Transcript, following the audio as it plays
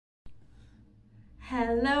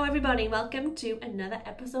Hello everybody, welcome to another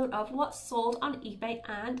episode of What's Sold on eBay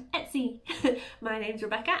and Etsy. My name's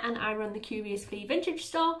Rebecca and I run the Curious Flea Vintage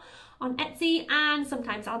store on Etsy, and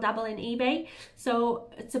sometimes I'll dabble in eBay. So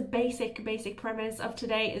it's a basic premise of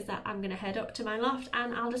today is that I'm going to head up to my loft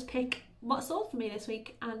and I'll just pick what sold for me this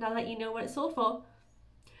week and I'll let you know what it sold for.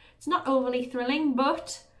 It's not overly thrilling,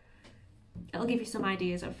 but it'll give you some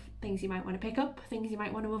ideas of things you might want to pick up, things you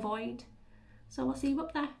might want to avoid. So we'll see you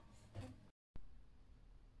up there.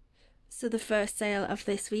 So the first sale of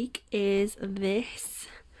this week is this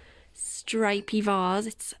stripy vase.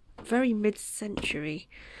 It's very mid-century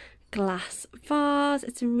glass vase.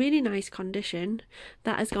 It's in really nice condition.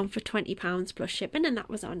 That has gone for £20 plus shipping, and that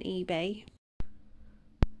was on eBay.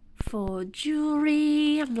 For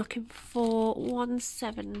jewellery, I'm looking for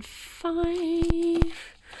 £175.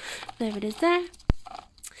 There it is there.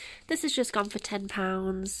 This has just gone for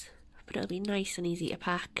 £10, but it'll be nice and easy to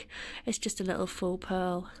pack. It's just a little faux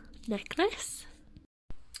pearl necklace.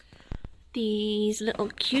 These little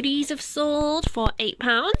cuties have sold for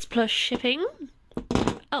 £8 plus shipping.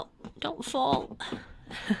 Oh, don't fall.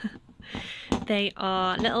 They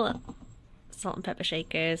are little salt and pepper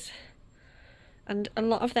shakers, and a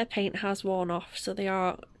lot of their paint has worn off, so they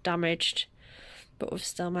are damaged, but we've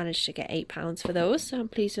still managed to get £8 for those, so I'm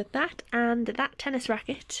pleased with that. And that tennis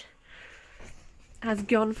racket has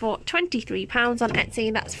gone for £23 on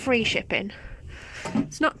Etsy. That's free shipping.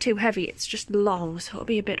 It's not too heavy, it's just long, so it'll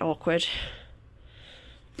be a bit awkward.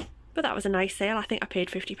 But that was a nice sale. I think I paid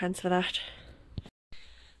 50p for that.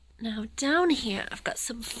 Now down here I've got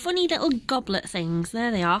some funny little goblet things.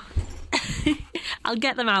 There they are. I'll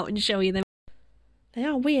get them out and show you them. They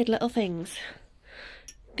are weird little things.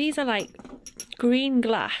 These are like green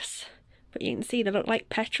glass, but you can see they look like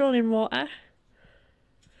petrol in water.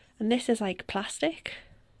 And this is like plastic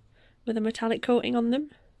with a metallic coating on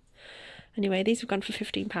them. Anyway, these have gone for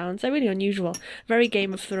 £15. They're really unusual. Very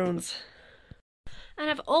Game of Thrones. And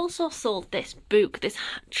I've also sold this book, this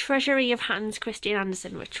Treasury of Hans Christian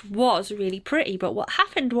Andersen, which was really pretty. But what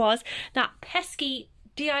happened was that pesky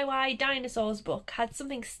DIY dinosaurs book had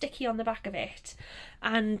something sticky on the back of it.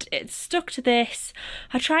 And it stuck to this.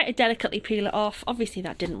 I tried to delicately peel it off. Obviously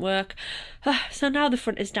that didn't work. So now the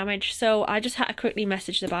front is damaged. So I just had to quickly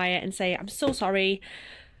message the buyer and say, I'm so sorry.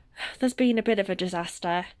 There's been a bit of a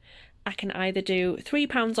disaster. I can either do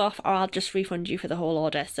 £3 off or I'll just refund you for the whole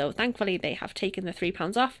order. So thankfully they have taken the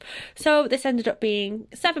 £3 off. So this ended up being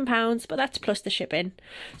 £7, but that's plus the shipping.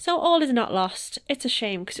 So all is not lost. It's a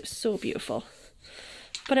shame because it was so beautiful.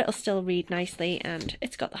 But it'll still read nicely and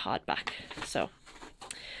it's got the hardback. So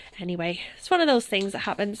anyway, it's one of those things that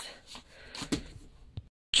happens.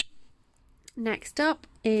 Next up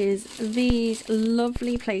is these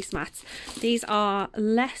lovely placemats. These are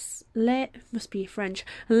must be French,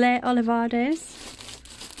 Les Olivades.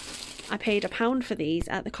 I paid £1 for these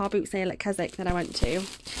at the car boot sale at Keswick that I went to,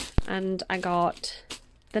 and I got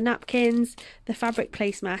the napkins, the fabric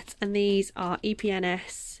placemats, and these are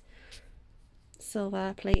EPNS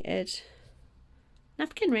silver plated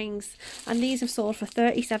napkin rings, and these have sold for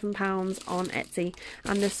 £37 on Etsy,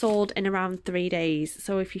 and they're sold in around 3 days.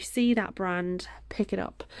 So if you see that brand, pick it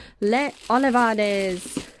up. Les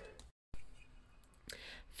Olivades.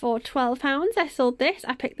 For £12 I sold this.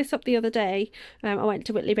 I picked this up the other day. I went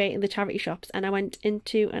to Whitley Bay in the charity shops, and I went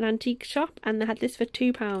into an antique shop and they had this for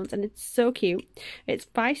 £2, and it's so cute. It's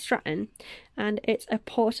by Stratton and it's a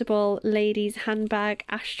portable ladies handbag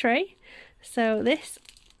ashtray. So this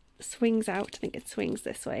swings out. I think it swings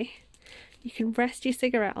this way. You can rest your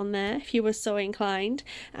cigarette on there if you were so inclined,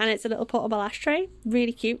 and it's a little portable ashtray.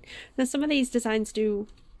 Really cute. Now some of these designs do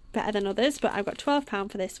better than others, but I've got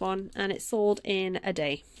 £12 for this one and it's sold in a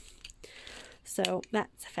day. So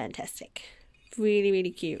that's fantastic.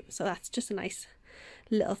 Really cute. So that's just a nice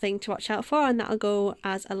little thing to watch out for, and that'll go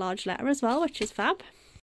as a large letter as well, which is fab.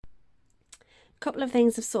 Couple of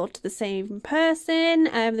things have sold to the same person.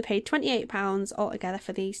 They paid £28 altogether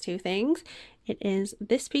for these two things. It is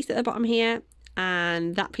this piece at the bottom here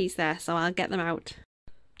and that piece there, so I'll get them out.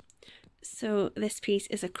 So this piece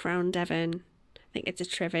is a Crown Devon. I think it's a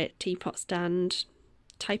trivet teapot stand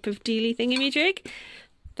type of dealy thingamajig.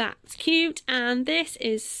 That's cute. And this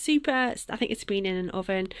is super, I think it's been in an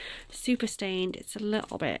oven, super stained. It's a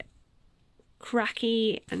little bit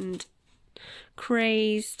cracky and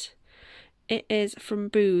crazed. It is from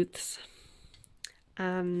Booths,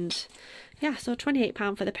 and yeah, so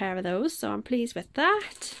 £28 for the pair of those, so I'm pleased with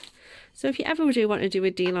that. So if you ever do want to do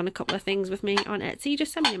a deal on a couple of things with me on Etsy,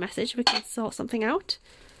 just send me a message, we can sort something out.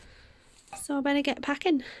 So I better get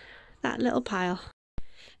packing that little pile.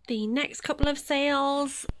 The next couple of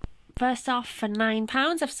sales First off, for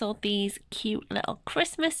 £9, I've sold these cute little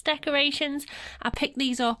Christmas decorations. I picked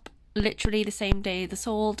these up literally the same day they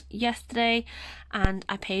sold, yesterday, and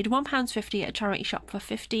I paid £1.50 at a charity shop for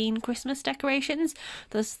 15 Christmas decorations.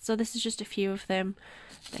 So this is just a few of them.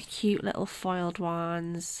 They're cute little foiled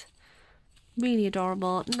ones. Really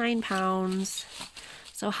adorable. £9.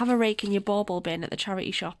 So have a rake in your bauble bin at the charity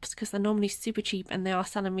shops, because they're normally super cheap and they are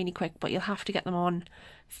selling really quick, but you'll have to get them on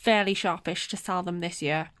fairly sharpish to sell them this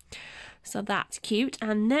year. So that's cute.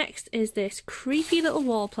 And next is this creepy little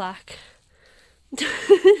wall plaque.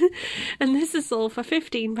 And this is sold for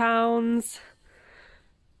 £15.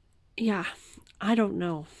 Yeah, I don't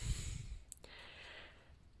know.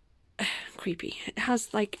 Creepy. It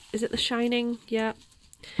has, like, is it The Shining? Yeah.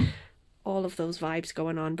 All of those vibes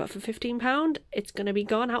going on, but for £15 it's going to be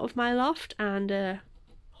gone out of my loft and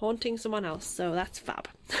haunting someone else, so that's fab.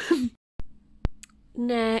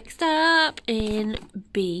 Next up in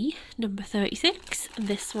B, number 36,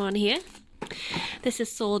 this one here. This is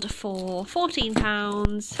sold for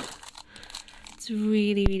 £14. It's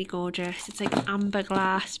really, really gorgeous. It's like an amber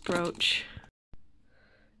glass brooch.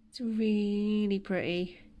 It's really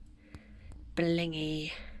pretty,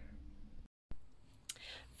 blingy.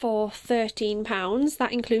 For £13,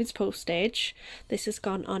 that includes postage. This has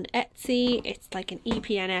gone on Etsy. It's like an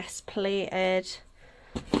EPNS plated,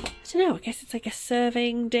 I don't know, I guess it's like a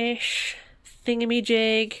serving dish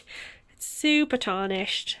thingamajig. It's super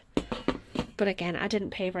tarnished, but again, I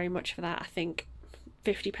didn't pay very much for that. I think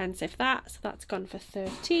 50p if that, so that's gone for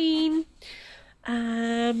 13.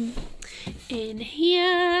 In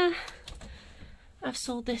here I've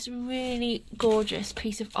sold this really gorgeous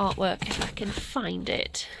piece of artwork, if I can find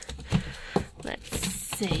it. Let's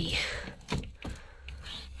see.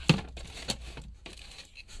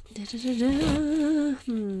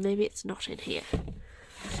 Maybe it's not in here.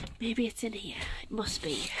 Maybe it's in here. It must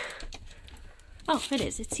be. Oh, it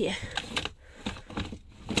is. It's here.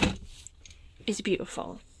 It's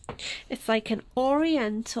beautiful. It's like an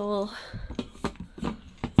oriental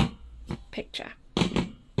picture.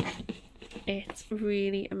 It's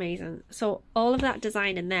really amazing. So all of that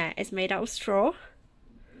design in there is made out of straw,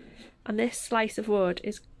 and this slice of wood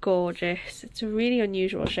is gorgeous. It's a really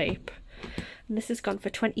unusual shape, and this has gone for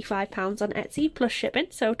 £25 on Etsy plus shipping,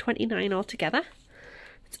 so £29 altogether.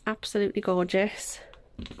 It's absolutely gorgeous.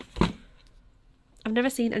 I've never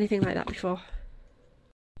seen anything like that before.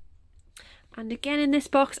 And again in this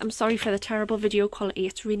box, I'm sorry for the terrible video quality,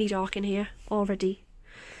 it's really dark in here already.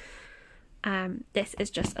 This is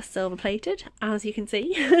just a silver plated, as you can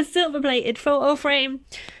see, a silver plated photo frame.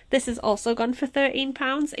 This has also gone for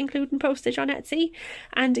 £13, including postage on Etsy.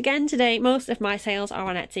 And again today, most of my sales are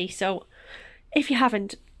on Etsy, so if you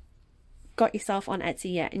haven't got yourself on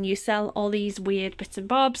Etsy yet and you sell all these weird bits and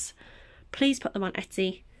bobs, please put them on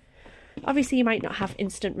Etsy. Obviously you might not have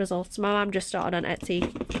instant results. My mum just started on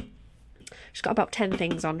Etsy. She's got about 10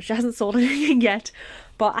 things on. She hasn't sold anything yet,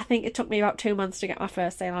 but I think it took me about 2 months to get my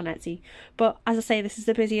first sale on Etsy. But as I say, this is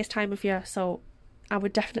the busiest time of year, so I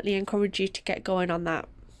would definitely encourage you to get going on that.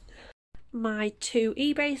 My 2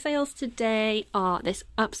 eBay sales today are this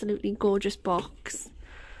absolutely gorgeous box.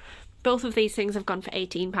 Both of these things have gone for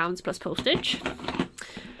 £18 plus postage.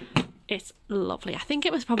 It's lovely. I think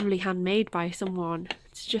it was probably handmade by someone.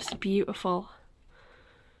 It's just beautiful.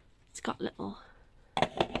 It's got little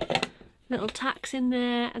tacks in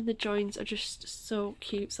there, and the joints are just so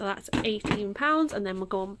cute. So that's £18, and then we're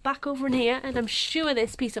going back over in here, and I'm sure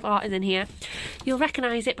this piece of art is in here. You'll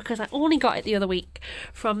recognise it because I only got it the other week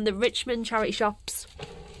from the Richmond charity shops.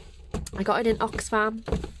 I got it in Oxfam,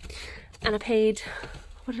 and I paid,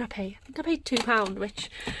 what did I pay? I think I paid £2, which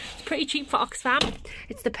is pretty cheap for Oxfam.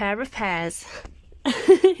 It's the Pair of Pears.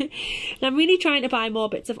 And I'm really trying to buy more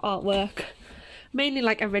bits of artwork, mainly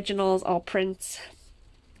like originals or prints.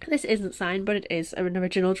 This isn't signed, but it is an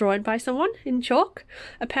original drawing by someone in chalk.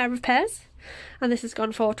 A Pair of Pears. And this has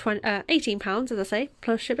gone for £18, as I say,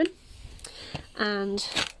 plus shipping. And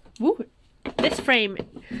woo, this frame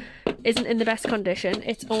isn't in the best condition.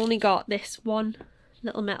 It's only got this one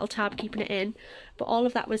little metal tab keeping it in, but all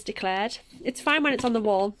of that was declared. It's fine when it's on the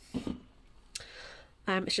wall.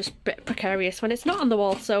 It's just a bit precarious when it's not on the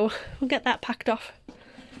wall, so we'll get that packed off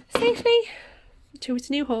safely to its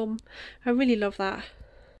new home. I really love that.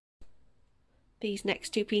 These next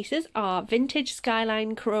 2 pieces are vintage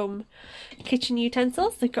Skyline chrome kitchen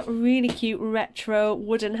utensils. They've got really cute retro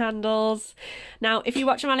wooden handles. Now, if you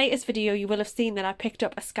watch my latest video, you will have seen that I picked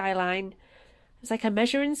up a Skyline. It was like a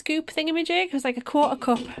measuring scoop thingamajig. It was like a 1/4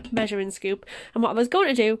 cup measuring scoop. And what I was going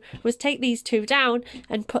to do was take these 2 down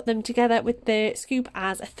and put them together with the scoop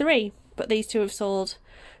as a 3. But these 2 have sold.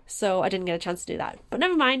 so I didn't get a chance to do that. But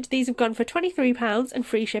never mind, these have gone for £23 and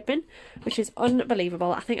free shipping, which is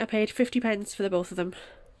unbelievable. I think I paid 50p for the both of them.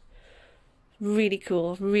 Really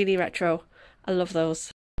cool, really retro. I love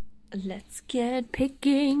those. Let's get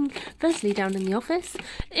picking. Firstly, down in the office,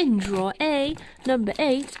 in drawer A, number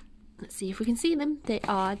 8. Let's see if we can see them. They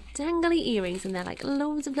are dangly earrings and they're like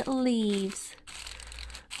loads of little leaves.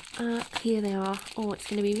 Here they are. Oh, it's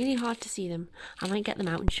going to be really hard to see them. I might get them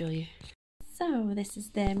out and show you. So this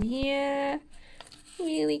is them here.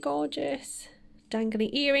 Really gorgeous.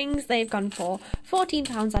 Dangly earrings. They've gone for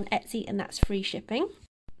 £14 on Etsy and that's free shipping.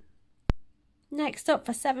 Next up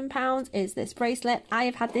for £7 is this bracelet. I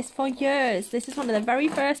have had this for years. This is one of the very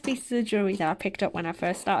first pieces of jewellery that I picked up when I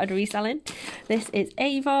first started reselling. This is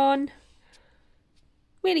Avon.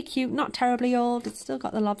 Really cute, not terribly old. It's still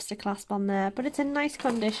got the lobster clasp on there, but it's in nice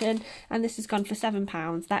condition. And this has gone for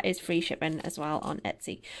 £7. That is free shipping as well on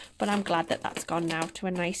Etsy. But I'm glad that that's gone now to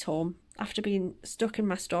a nice home after being stuck in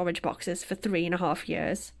my storage boxes for 3.5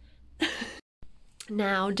 years.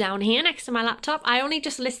 Now down here next to my laptop, I only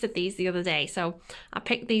just listed these the other day, so I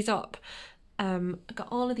picked these up. I got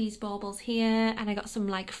all of these baubles here, and I got some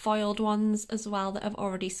like foiled ones as well that I've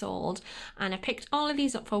already sold, and I picked all of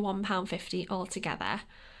these up for £1.50 altogether.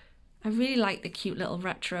 I really like the cute little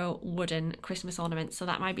retro wooden Christmas ornaments, so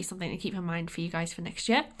that might be something to keep in mind for you guys for next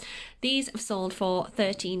year. These have sold for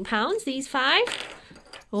 £13, these 5.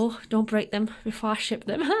 Oh, don't break them before I ship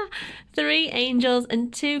them. 3 angels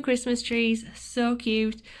and 2 Christmas trees. So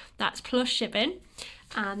cute. That's plus shipping.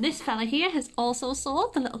 And this fella here has also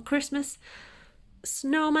sold the little Christmas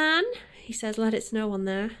snowman. He says let it snow on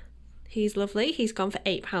there. He's lovely. He's gone for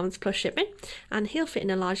 £8 plus shipping. And he'll fit in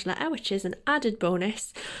a large letter, which is an added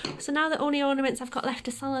bonus. So now the only ornaments I've got left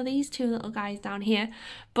to sell are these 2 little guys down here.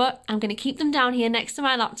 But I'm going to keep them down here next to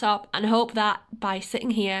my laptop and hope that by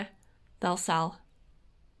sitting here, they'll sell.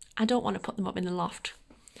 I don't want to put them up in the loft.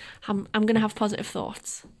 I'm going to have positive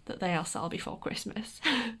thoughts that they'll sell before Christmas.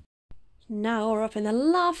 Now we're up in the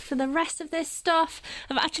loft for the rest of this stuff.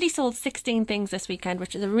 I've actually sold 16 things this weekend,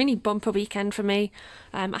 which is a really bumper weekend for me.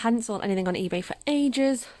 I hadn't sold anything on eBay for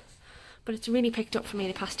ages, but it's really picked up for me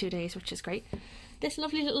the past 2 days, which is great. This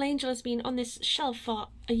lovely little angel has been on this shelf for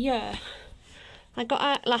a year. I got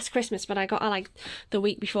her last Christmas, but I got her like the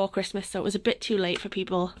week before Christmas, so it was a bit too late for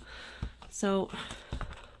people. So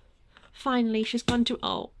finally she's gone to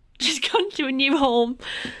a new home.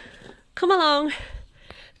 Come along.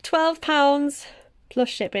 £12 plus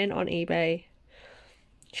shipping on eBay.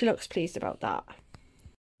 She looks pleased about that.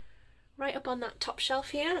 Right up on that top shelf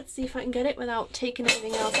here, let's see if I can get it without taking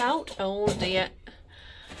anything else out. Oh dear.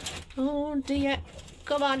 Oh dear.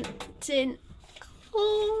 Come on, it's in.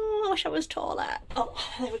 Oh, I wish I was taller. Oh,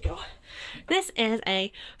 there we go. This is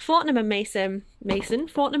a Fortnum & Mason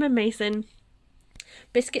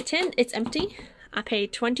biscuit tin. It's empty. I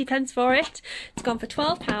paid 20p for it. It's gone for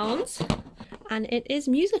 £12 and it is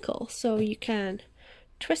musical, so you can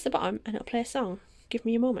twist the bottom and it'll play a song. Give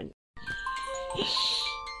me a moment.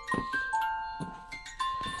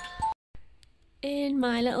 In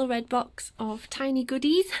my little red box of tiny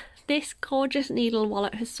goodies, this gorgeous needle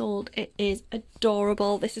wallet has sold. It is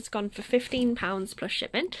adorable. This has gone for £15 plus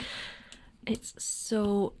shipping. It's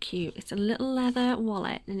so cute. It's a little leather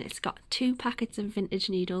wallet and it's got 2 packets of vintage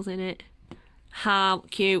needles in it. How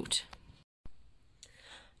cute.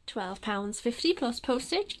 £12.50 plus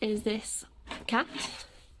postage is this cat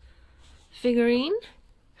figurine.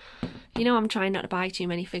 You know I'm trying not to buy too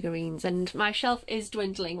many figurines and my shelf is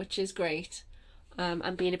dwindling, which is great.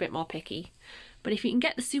 I'm being a bit more picky. But if you can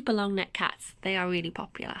get the super long neck cats, they are really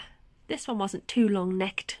popular. This one wasn't too long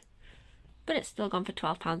necked, but it's still gone for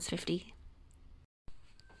 £12.50.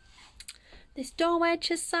 This door wedge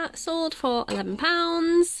has sold for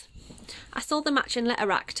 £11. I sold the matching letter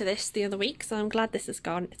rack to this the other week, so I'm glad this is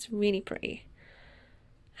gone. It's really pretty.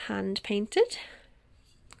 Hand painted.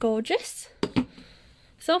 Gorgeous.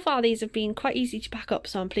 So far these have been quite easy to pack up,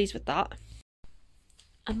 so I'm pleased with that.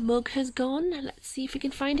 A mug has gone. Let's see if we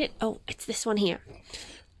can find it. Oh, it's this one here.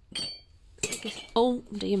 Oh,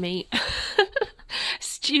 dear me.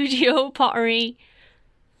 Studio pottery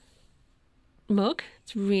mug.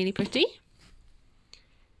 It's really pretty.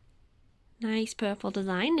 Nice purple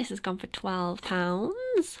design. This has gone for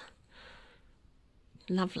 £12.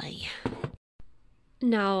 Lovely.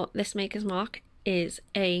 Now, this maker's mark is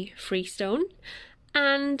a freestone,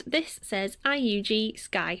 and this says IUG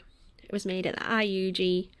Skye. It was made at the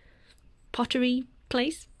IUG pottery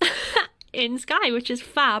place in Skye, which is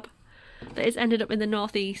fab. That it's ended up in the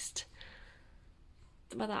northeast.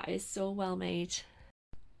 But that is so well made.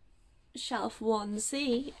 Shelf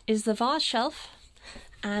 1C is the vase shelf.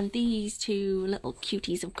 And these two little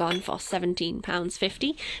cuties have gone for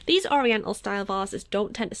 £17.50. These Oriental style vases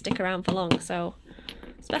don't tend to stick around for long, so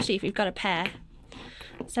especially if you've got a pair,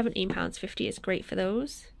 £17.50 is great for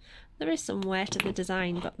those. There is some wear to the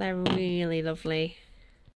design, but they're really lovely.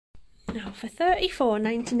 Now for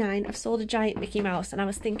 £34.99 I've sold a giant Mickey Mouse, and I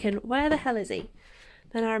was thinking, where the hell is he?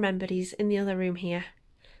 Then I remembered he's in the other room here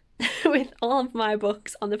with all of my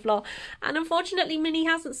books on the floor, and unfortunately Minnie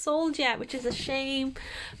hasn't sold yet, which is a shame,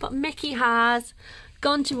 but Mickey has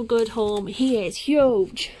gone to a good home. He is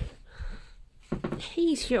huge.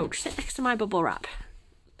 He's huge. Sit next to my bubble wrap.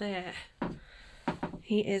 There.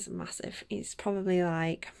 He is massive. He's probably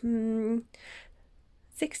like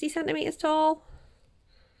 60 centimetres tall.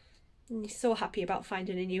 And he's so happy about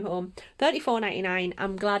finding a new home. £34.99.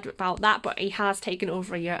 I'm glad about that, but he has taken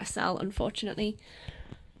over a year to sell, unfortunately.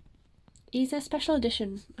 He's a special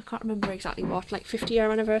edition. I can't remember exactly what, like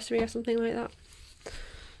 50-year anniversary or something like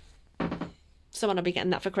that. Someone will be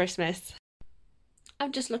getting that for Christmas.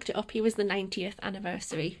 I've just looked it up. He was the 90th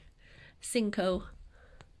anniversary. Cinco.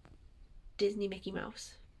 Disney Mickey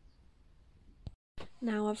Mouse.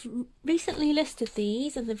 Now I've recently listed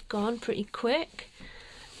these and they've gone pretty quick.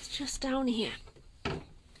 It's just down here.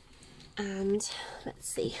 And let's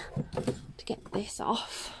see, to get this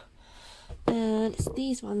off. And it's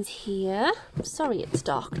these ones here. I'm sorry it's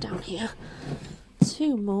dark down here.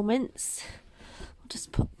 2 moments. I'll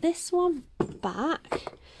just put this one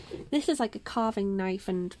back. This is like a carving knife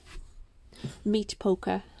and meat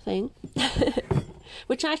poker thing.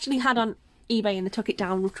 Which I actually had on eBay and they took it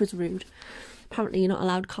down, which was rude. Apparently you're not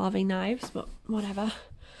allowed carving knives, but whatever.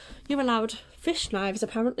 You're allowed fish knives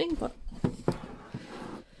apparently, but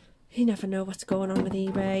you never know what's going on with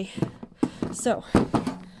eBay. So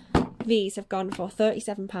these have gone for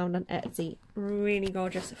 £37 on Etsy. Really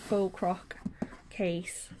gorgeous faux croc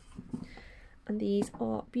case. And these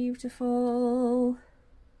are beautiful.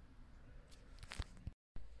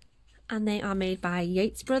 And they are made by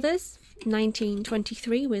Yates Brothers.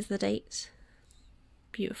 1923 was the date.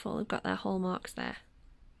 Beautiful. They've got their hallmarks there.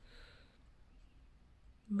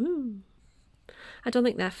 Ooh. I don't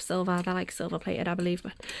think they're silver. They're like silver plated, I believe.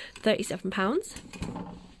 But £37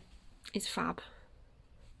 is fab.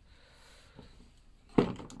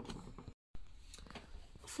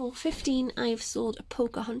 For £15 I've sold a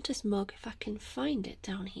Pocahontas mug, if I can find it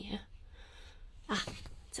down here. Ah,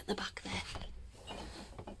 it's at the back there.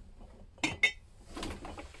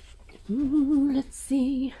 Ooh, let's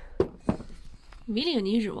see. Really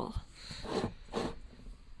unusual.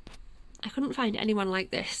 I couldn't find anyone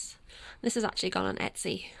like this. This has actually gone on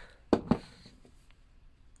Etsy.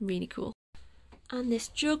 Really cool. And this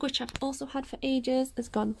jug, which I've also had for ages, has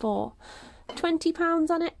gone for £20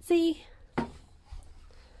 on Etsy.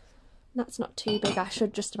 That's not too big. I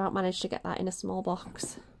should just about manage to get that in a small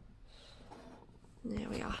box. There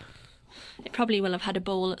we are. It probably will have had a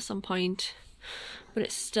bowl at some point, but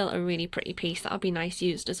it's still a really pretty piece. That would be nice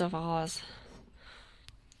used as a vase.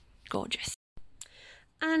 Gorgeous.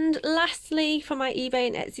 And lastly, for my eBay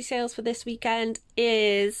and Etsy sales for this weekend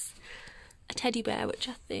is a teddy bear, which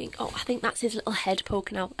I think that's his little head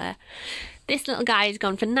poking out there. This little guy has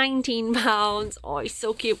gone for £19. Oh, he's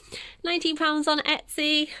so cute. £19 on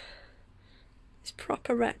Etsy. It's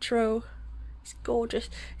proper retro. It's gorgeous.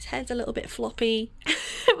 His head's a little bit floppy,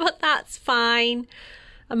 but that's fine.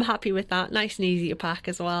 I'm happy with that. Nice and easy to pack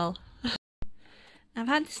as well. I've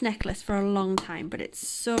had this necklace for a long time, but it's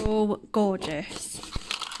so gorgeous.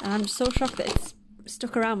 And I'm so shocked that it's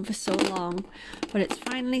stuck around for so long. But it's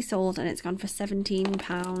finally sold and it's gone for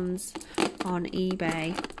 £17 on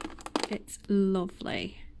eBay. It's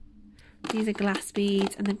lovely. These are glass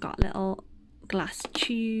beads and they've got little glass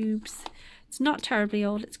tubes. It's not terribly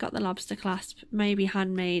old. It's got the lobster clasp, maybe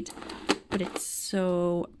handmade, but it's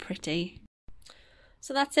so pretty.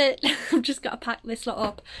 So that's it. I've just got to pack this lot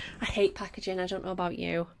up. I hate packaging. I don't know about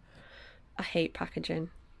you. I hate packaging,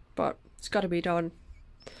 but it's got to be done.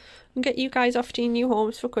 And get you guys off to your new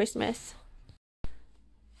homes for Christmas.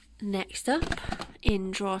 Next up,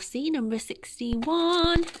 in drawer C, number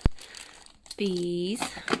 61. These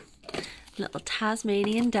little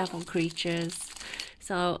Tasmanian devil creatures.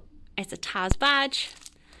 So it's a Taz badge,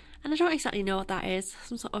 and I don't exactly know what that is.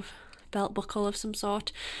 Some sort of belt buckle of some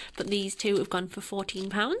sort, but these two have gone for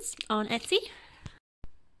 £14 on Etsy.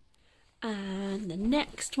 And the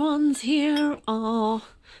next ones here are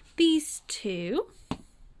these two,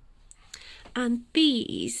 and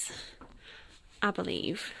these, I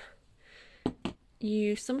believe,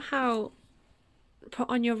 you somehow put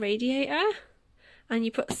on your radiator and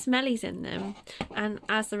you put smellies in them, and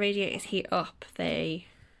as the radiators heat up they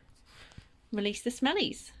release the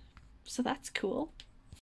smellies. so that's cool.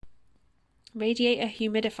 Radiator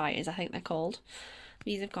humidifiers, I think they're called.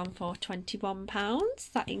 These have gone for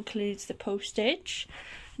 £21. That includes the postage.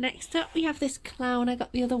 Next up we have this clown I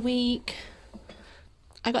got the other week.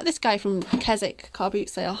 I got this guy from Keswick car boot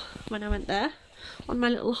sale when I went there on my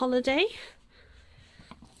little holiday.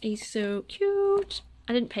 He's so cute.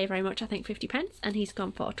 I didn't pay very much, I think 50p, and he's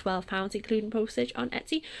gone for £12 including postage on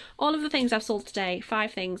Etsy. All of the things I've sold today,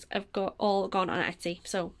 5 things, have all gone on Etsy.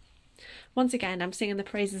 So once again, I'm singing the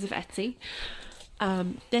praises of Etsy.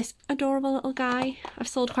 This adorable little guy. I've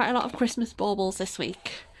sold quite a lot of Christmas baubles this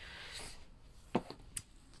week.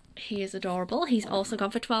 He is adorable. He's also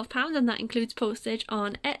gone for £12 and that includes postage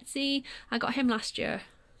on Etsy. I got him last year.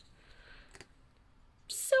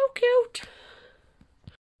 So cute.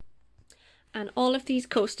 And all of these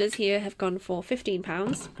coasters here have gone for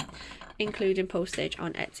 £15, including postage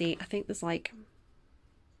on Etsy. I think there's like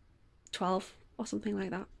 12 or something like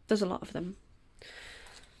that. There's a lot of them.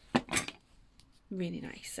 Really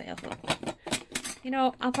nice sale. You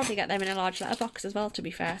know, I'll probably get them in a large letterbox as well, to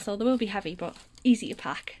be fair. So they will be heavy, but easy to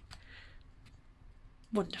pack.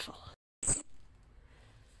 Wonderful.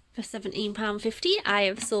 For £17.50, I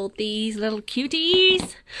have sold these little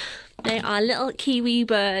cuties. They are little kiwi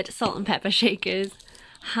bird salt and pepper shakers.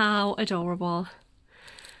 How adorable.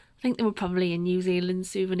 I think they were probably a New Zealand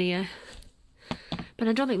souvenir, but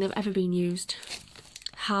I don't think they've ever been used.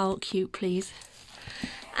 How cute, please.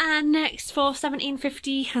 And next for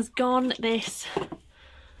 £17.50 has gone this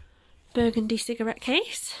burgundy cigarette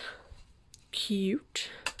case. Cute.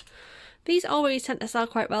 These always tend to sell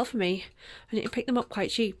quite well for me, and you can pick them up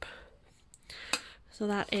quite cheap. So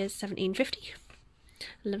that is £17.50.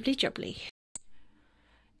 Lovely jubbly.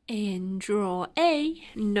 In drawer A,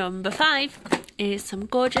 number 5, is some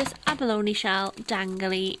gorgeous abalone shell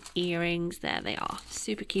dangly earrings. There they are,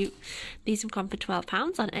 super cute. These have gone for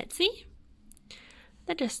 £12 on Etsy.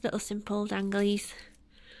 They're just little simple danglies.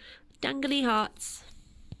 Dangly hearts.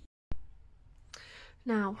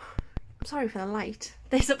 Now, I'm sorry for the light.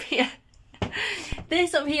 This up here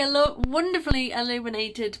wonderfully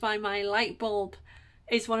illuminated by my light bulb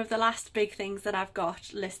is one of the last big things that I've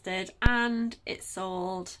got listed, and it's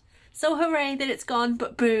sold. So hooray that it's gone,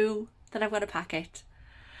 but boo that I've got to pack it.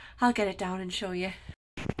 I'll get it down and show you.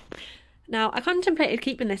 Now, I contemplated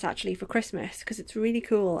keeping this actually for Christmas because it's really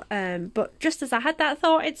cool, but just as I had that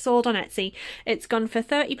thought, it's sold on Etsy. It's gone for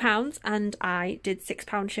 £30 and I did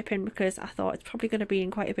 £6 shipping because I thought it's probably going to be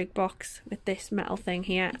in quite a big box with this metal thing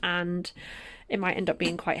here, and it might end up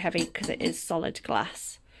being quite heavy because it is solid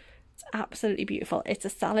glass. It's absolutely beautiful. It's a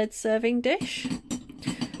salad serving dish.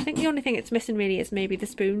 I think the only thing it's missing really is maybe the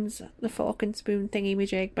spoons, the fork and spoon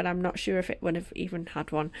thingy-majig, but I'm not sure if it would have even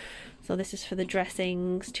had one. So this is for the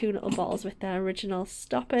dressings, 2 little bottles with their original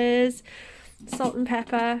stoppers, salt and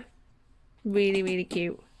pepper. Really, really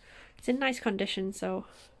cute. It's in nice condition, so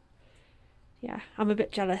yeah, I'm a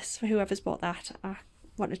bit jealous for whoever's bought that. I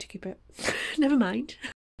wanted to keep it. Never mind.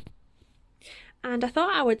 And I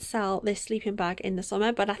thought I would sell this sleeping bag in the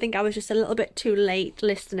summer, but I think I was just a little bit too late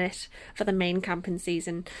listing it for the main camping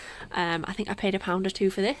season. I think I paid £1 or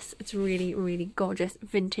 £2 for this. It's really, really gorgeous,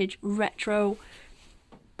 vintage, retro,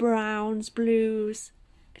 browns, blues.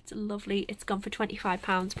 It's lovely. It's gone for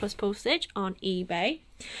 £25 plus postage on eBay.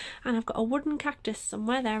 And I've got a wooden cactus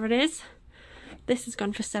somewhere. There it is. This has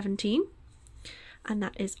gone for £17, and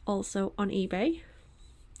that is also on eBay.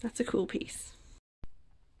 That's a cool piece.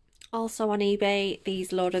 Also on eBay,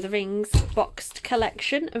 these Lord of the Rings boxed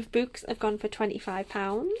collection of books have gone for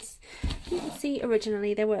 £25. You can see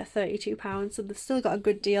originally they were £32, so they've still got a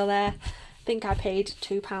good deal there. I think I paid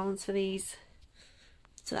 £2 for these,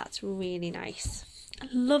 so that's really nice.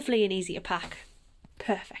 Lovely and easy to pack.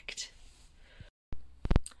 Perfect.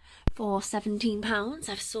 For £17,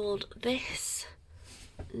 I've sold this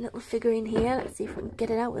little figurine here. Let's see if we can get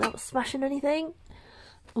it out without smashing anything.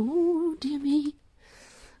 Oh dear me.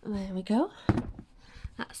 There we go.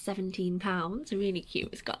 That's £17. Really cute.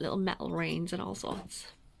 It's got little metal reins and all sorts.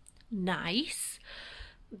 Nice.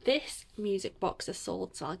 This music box is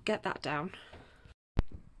sold, so I'll get that down.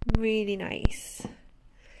 Really nice.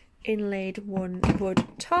 Inlaid wood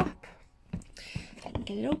top.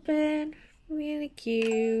 Get it open. Really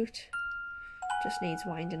cute. Just needs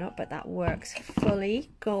winding up, but that works fully.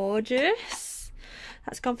 Gorgeous.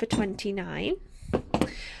 That's gone for £29.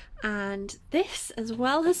 And this as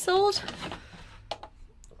well has sold.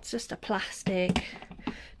 It's just a plastic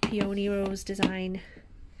peony rose design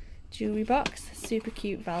jewellery box. Super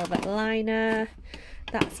cute velvet liner.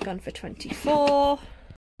 That's gone for £24.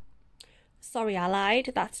 Sorry, I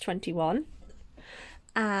lied. That's £21.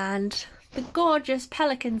 And The gorgeous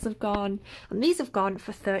pelicans have gone, and these have gone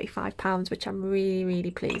for £35, which I'm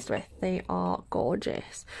really pleased with. They are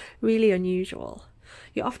gorgeous, really unusual.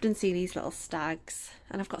 You often see these little stags,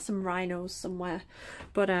 and I've got some rhinos somewhere,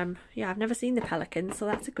 but yeah, I've never seen the pelicans, so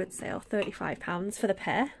that's a good sale. £35 for the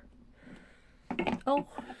pair. Oh,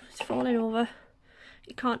 it's falling over.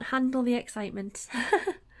 You can't handle the excitement.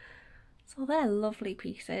 So they're lovely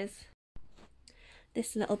pieces.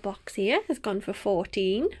 This little box here has gone for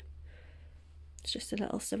 14. It's just a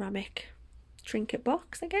little ceramic trinket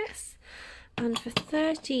box, I guess. And for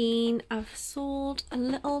 13, I've sold a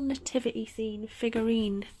little nativity scene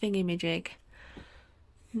figurine thingamajig.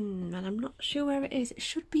 And I'm not sure where it is. It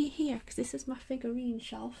should be here, because this is my figurine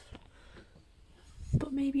shelf.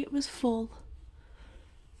 But maybe it was full.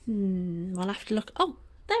 I'll have to look. Oh,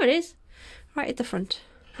 there it is. Right at the front.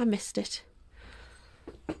 I missed it.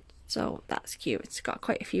 So that's cute. It's got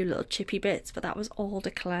quite a few little chippy bits, but that was all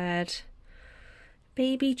declared.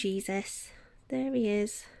 Baby Jesus. There he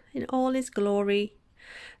is in all his glory.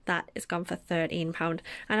 That is gone for £13.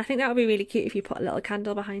 And I think that would be really cute if you put a little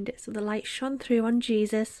candle behind it so the light shone through on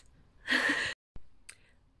Jesus.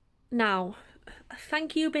 Now,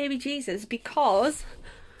 thank you, baby Jesus, because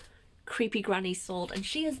creepy granny sold, and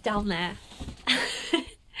she is down there.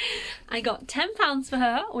 I got £10 for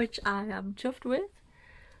her, which I am chuffed with.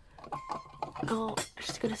 Oh,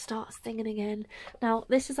 she's gonna start singing again. Now,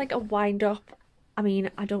 this is like a wind up. I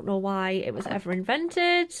mean, I don't know why it was ever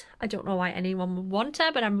invented. I don't know why anyone would want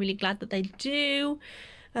her, but I'm really glad that they do.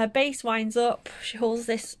 Base winds up. She holds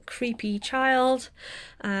this creepy child,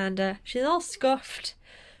 and she's all scuffed,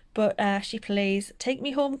 but she plays Take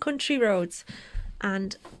Me Home Country Roads,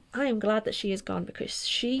 and I am glad that she is gone because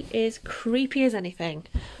she is creepy as anything.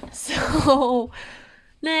 So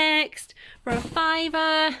next, for a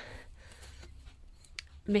 £5,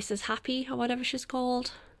 Mrs. Happy or whatever she's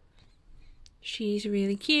called. She's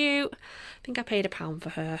really cute. I think I paid £1 for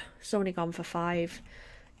her. It's only gone for £5.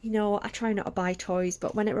 You know, I try not to buy toys,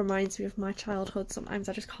 but when it reminds me of my childhood, sometimes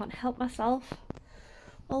I just can't help myself.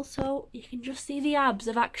 Also, you can just see the abs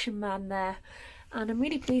of Action Man there. And I'm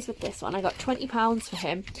really pleased with this one. I got £20 for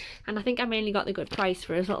him. And I think I mainly got the good price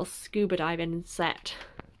for his little scuba diving set.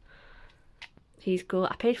 He's cool.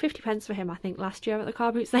 I paid 50p for him, I think, last year at the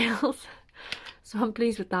car boot sales. So I'm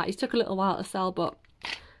pleased with that. He took a little while to sell, but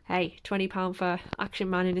hey, £20 for Action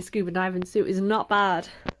Man in a scuba diving suit is not bad.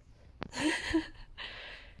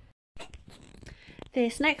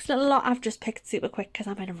 This next little lot I've just picked super quick because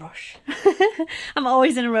I'm in a rush. I'm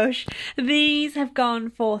always in a rush. These have gone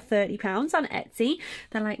for £30 on Etsy.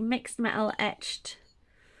 They're like mixed metal etched.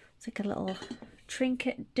 It's like a little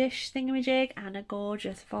trinket dish thingamajig and a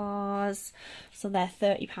gorgeous vase. So they're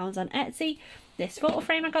 £30 on Etsy. This photo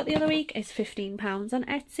frame I got the other week is £15 on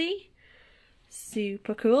Etsy.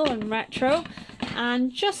 Super cool and retro.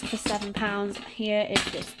 And just for £7 here is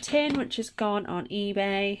this tin, which has gone on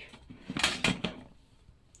eBay.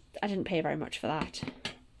 I didn't pay very much for that.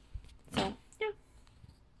 So, yeah.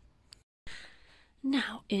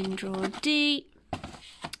 Now in drawer D,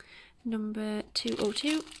 number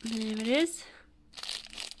 202, there it is.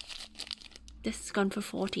 This has gone for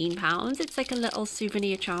 £14. It's like a little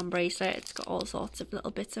souvenir charm bracelet. It's got all sorts of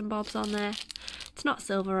little bits and bobs on there. It's not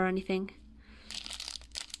silver or anything.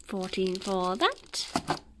 14 for that.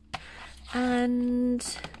 And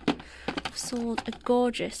I've sold a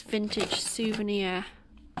gorgeous vintage souvenir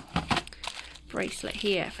bracelet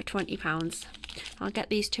here for £20. I'll get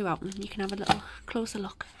these two out and you can have a little closer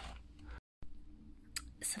look.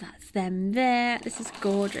 So that's them there. This is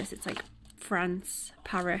gorgeous. It's like France,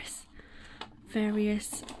 Paris,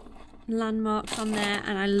 various landmarks on there,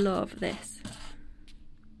 and I love this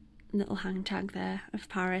little hang tag there of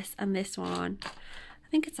Paris. And this one, I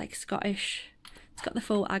think it's like Scottish. It's got the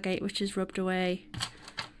faux agate which is rubbed away.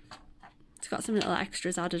 It's got some little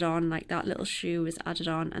extras added on, like that little shoe is added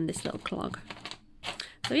on and this little clog.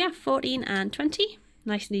 So yeah, 14 and 20,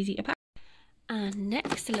 nice and easy to pack. And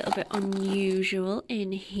next, a little bit unusual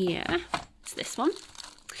in here, it's this one.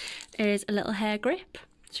 It is a little hair grip.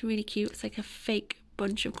 It's really cute. It's like a fake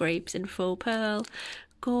bunch of grapes in faux pearl.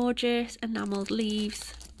 Gorgeous enamelled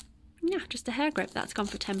leaves. Yeah, just a hair grip. That's gone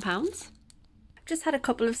for £10. I've just had a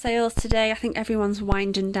couple of sales today. I think everyone's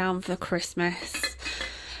winding down for Christmas.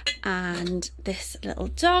 And this little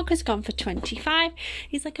dog has gone for £25.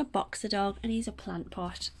 He's like a boxer dog and he's a plant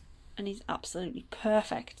pot and he's absolutely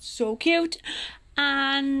perfect, so cute.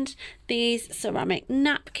 And these ceramic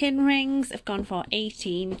napkin rings have gone for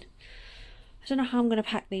 £18. I don't know how I'm going to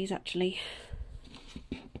pack these actually.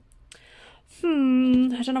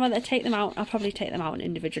 I don't know whether to take them out. I'll probably take them out and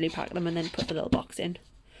individually pack them and then put the little box in.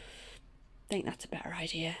 think that's a better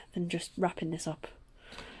idea than just wrapping this up,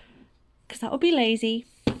 because that would be lazy.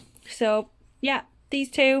 So yeah,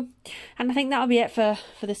 these two, and I think that'll be it for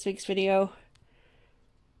this week's video.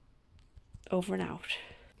 Over and out.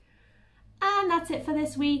 And that's it for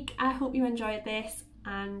this week. I hope you enjoyed this,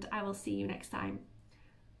 and I will see you next time.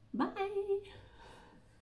 Bye.